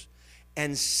those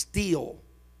and still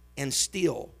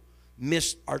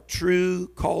miss our true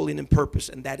calling and purpose,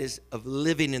 and that is of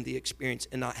living in the experience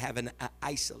and not having an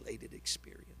isolated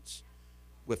experience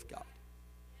with God.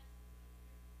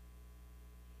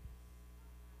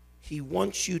 He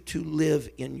wants you to live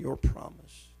in your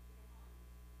promise.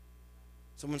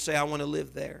 Someone say, I want to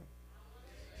live there.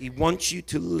 He wants you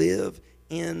to live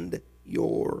in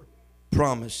your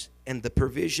promise. And the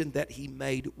provision that he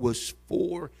made was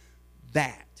for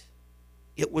that.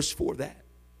 It was for that.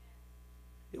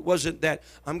 It wasn't that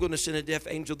I'm going to send a deaf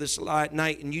angel this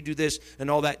night and you do this and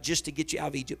all that just to get you out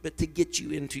of Egypt, but to get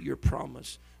you into your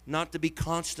promise. Not to be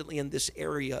constantly in this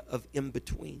area of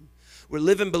in-between. We're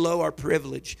living below our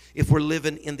privilege if we're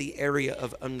living in the area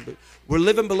of we're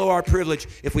living below our privilege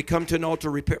if we come to an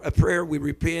altar of prayer, we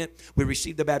repent, we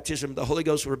receive the baptism of the Holy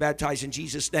Ghost, we're baptized in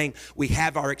Jesus' name, we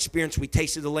have our experience, we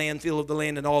tasted the land, feel of the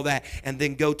land and all that, and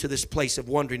then go to this place of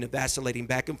wandering and vacillating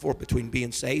back and forth between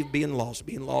being saved, being lost,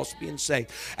 being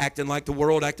saved, acting like the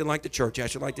world, acting like the church,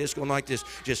 acting like this, going like this.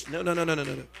 Just no.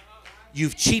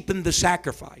 You've cheapened the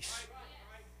sacrifice.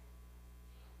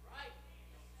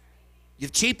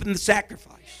 You've cheapened the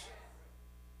sacrifice.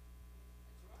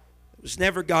 It was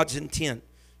never God's intent.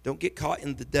 Don't get caught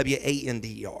in the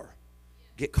W-A-N-D-E-R.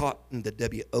 Get caught in the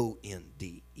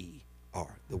W-O-N-D-E-R,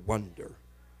 the wonder.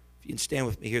 If you can stand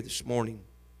with me here this morning.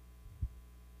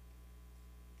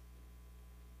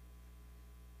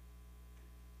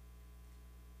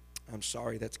 I'm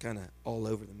sorry, that's kind of all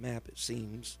over the map, it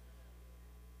seems.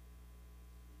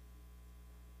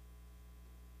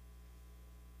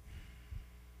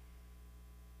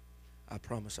 I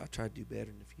promise I'll try to do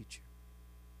better in the future.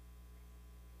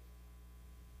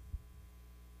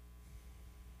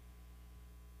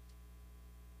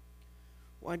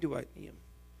 Why do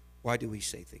we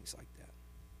say things like that?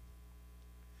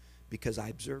 Because I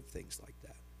observe things like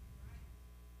that.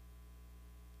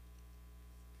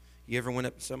 You ever went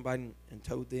up to somebody and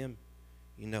told them,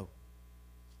 you know,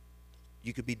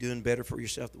 you could be doing better for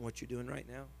yourself than what you're doing right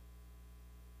now?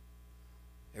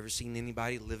 Ever seen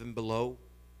anybody living below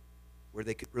where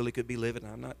they could be living?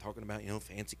 I'm not talking about,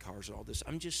 fancy cars and all this.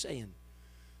 I'm just saying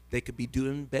they could be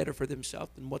doing better for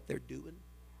themselves than what they're doing.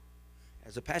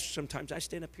 As a pastor, sometimes I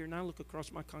stand up here and I look across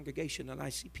my congregation and I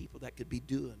see people that could be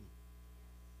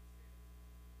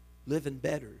living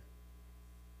better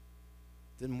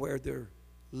than where they're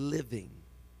living.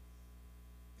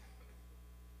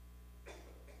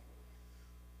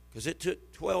 Because it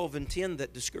took 12 and 10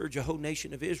 that discouraged a whole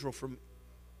nation of Israel from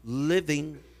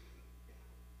living,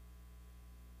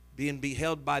 being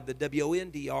beheld by the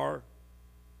W-O-N-D-R,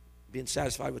 being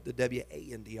satisfied with the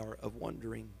W-A-N-D-R of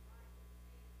wondering.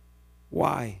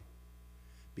 Why?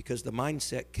 Because the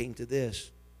mindset came to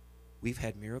this. We've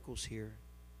had miracles here.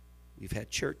 We've had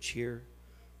church here.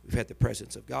 We've had the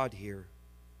presence of God here.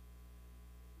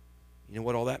 You know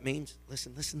what all that means?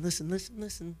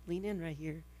 Listen. Lean in right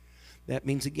here. That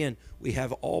means, again, we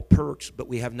have all perks, but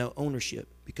we have no ownership.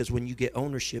 Because when you get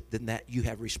ownership, then that you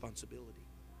have responsibility.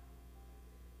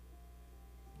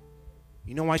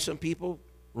 You know why some people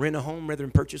rent a home rather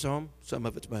than purchase a home? Some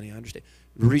of it's money, I understand.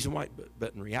 The reason why,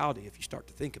 but in reality, if you start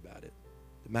to think about it,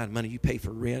 the amount of money you pay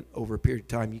for rent over a period of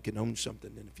time, you can own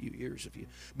something in a few years.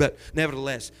 But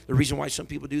nevertheless, the reason why some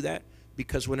people do that,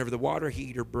 because whenever the water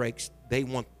heater breaks, they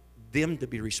want them to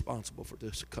be responsible for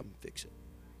this to come and fix it.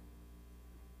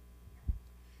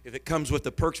 If it comes with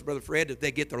the perks, Brother Fred, if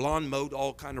they get their lawn mowed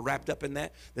all kind of wrapped up in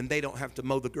that, then they don't have to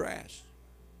mow the grass.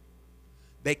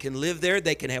 They can live there.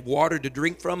 They can have water to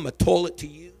drink from, a toilet to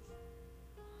use.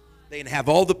 They can have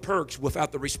all the perks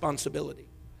without the responsibility.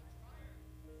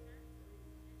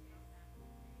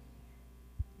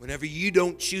 Whenever you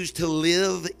don't choose to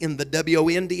live in the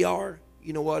W-O-N-D-R,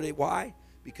 you know what? Why?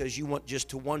 Because you want just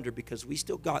to wonder, because we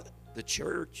still got the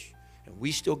church and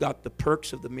we still got the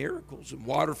perks of the miracles and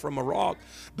water from a rock,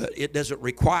 but it doesn't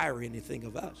require anything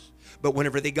of us. But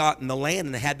whenever they got in the land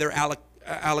and they had their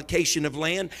allocation of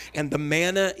land and the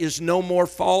manna is no more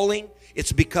falling,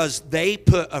 it's because they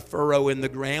put a furrow in the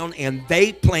ground and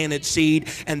they planted seed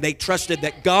and they trusted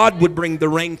that God would bring the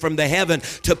rain from the heaven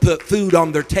to put food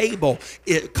on their table.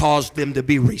 It caused them to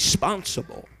be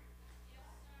responsible.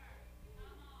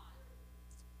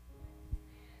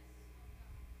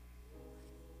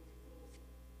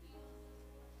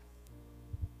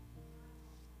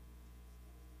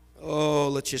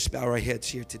 let's just bow our heads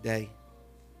here today.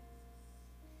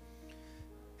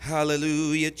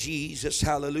 Hallelujah, Jesus.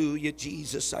 Hallelujah,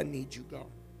 Jesus. I need you, God.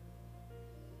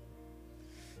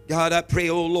 God, I pray,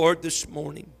 oh Lord, this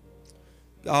morning.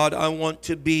 God, I want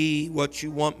to be what you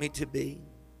want me to be.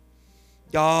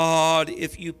 God,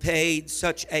 if you paid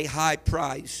such a high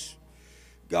price,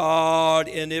 God,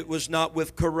 and it was not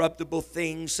with corruptible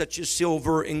things such as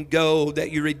silver and gold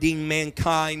that you redeemed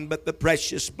mankind, but the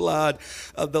precious blood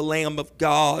of the Lamb of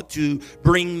God to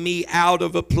bring me out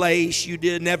of a place you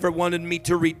never wanted me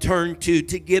to return to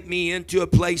get me into a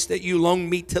place that you longed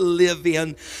me to live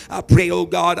in. I pray, oh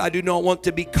God, I do not want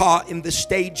to be caught in the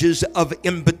stages of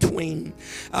in-between.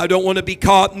 I don't want to be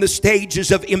caught in the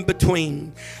stages of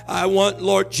in-between. I want,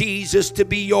 Lord Jesus, to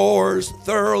be yours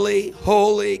thoroughly,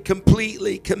 wholly,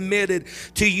 completely committed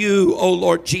to you, oh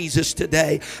Lord Jesus,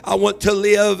 today. I want to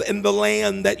live in the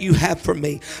land that you have for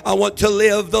me. I want to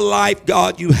live the life,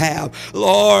 God, you have.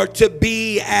 Lord, to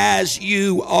be as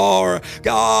you are.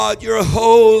 God, you're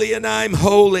holy and I'm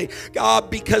holy. God,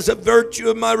 because of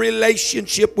virtue of my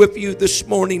relationship with you this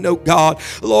morning, oh God.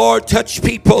 Lord, touch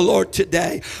people, Lord,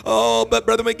 today. Oh, but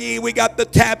Brother McGee, we got the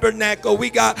tabernacle.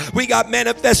 We got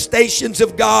manifestations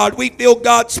of God. We feel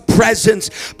God's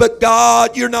presence. But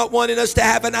God, you're not wanting us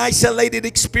to have an isolated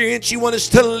experience. You want us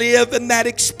to live in that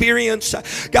experience,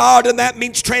 God, and that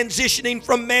means transitioning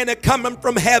from manna coming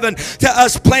from heaven to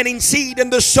us planting seed in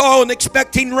the soil and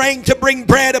expecting rain to bring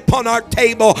bread upon our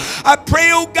table. I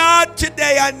pray, oh God,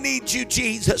 today I need you,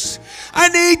 Jesus. I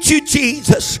need you,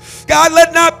 Jesus. God,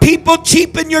 let not people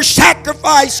cheapen your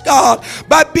sacrifice, God,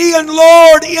 by being,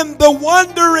 Lord, in the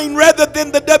wondering rather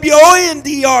than the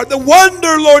WONDR, the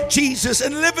wonder, Lord Jesus,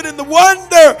 and living in the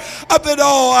wonder of it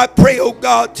all. I pray, oh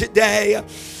God, today,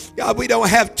 God, we don't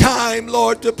have time,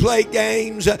 Lord, to play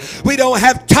games. We don't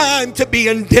have time to be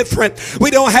indifferent.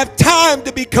 We don't have time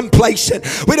to be complacent.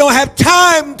 We don't have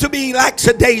time to be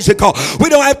lackadaisical. We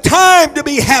don't have time to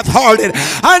be half-hearted.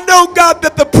 I know, God,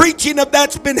 that the preaching of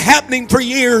that's been happening for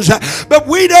years, but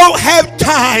we don't have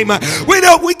time. We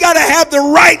got to have the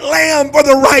right lamb for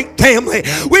the right family.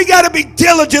 We got to be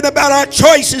diligent about our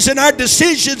choices and our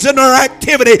decisions and our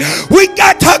activity. We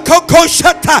got to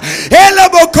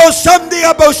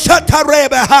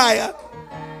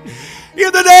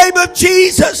in the name of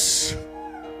Jesus.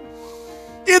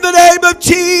 In the name of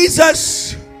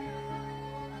Jesus.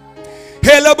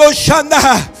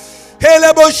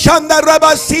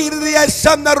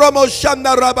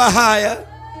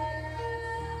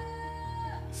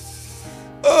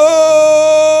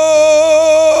 Oh,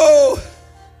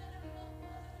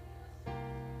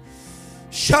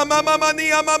 Shama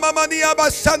mamania mamania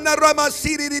basana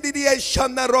ramasiri didiye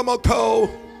shana romoko.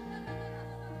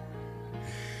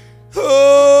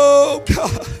 Oh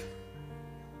God.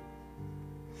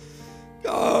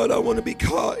 God, I want to be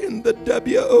caught in the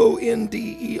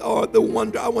WONDER, the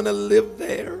wonder. I want to live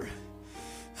there.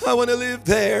 I want to live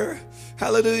there.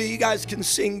 Hallelujah. You guys can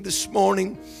sing this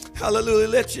morning. Hallelujah.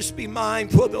 Let's just be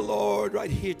mindful of the Lord right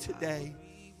here today.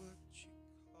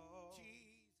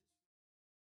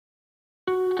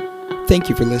 Thank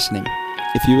you for listening.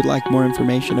 If you would like more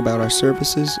information about our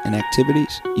services and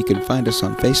activities, you can find us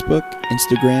on Facebook,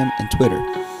 Instagram, and Twitter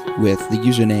with the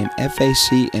username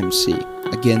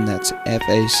FACMC. Again, that's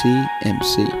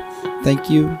FACMC. Thank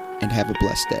you, and have a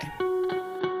blessed day.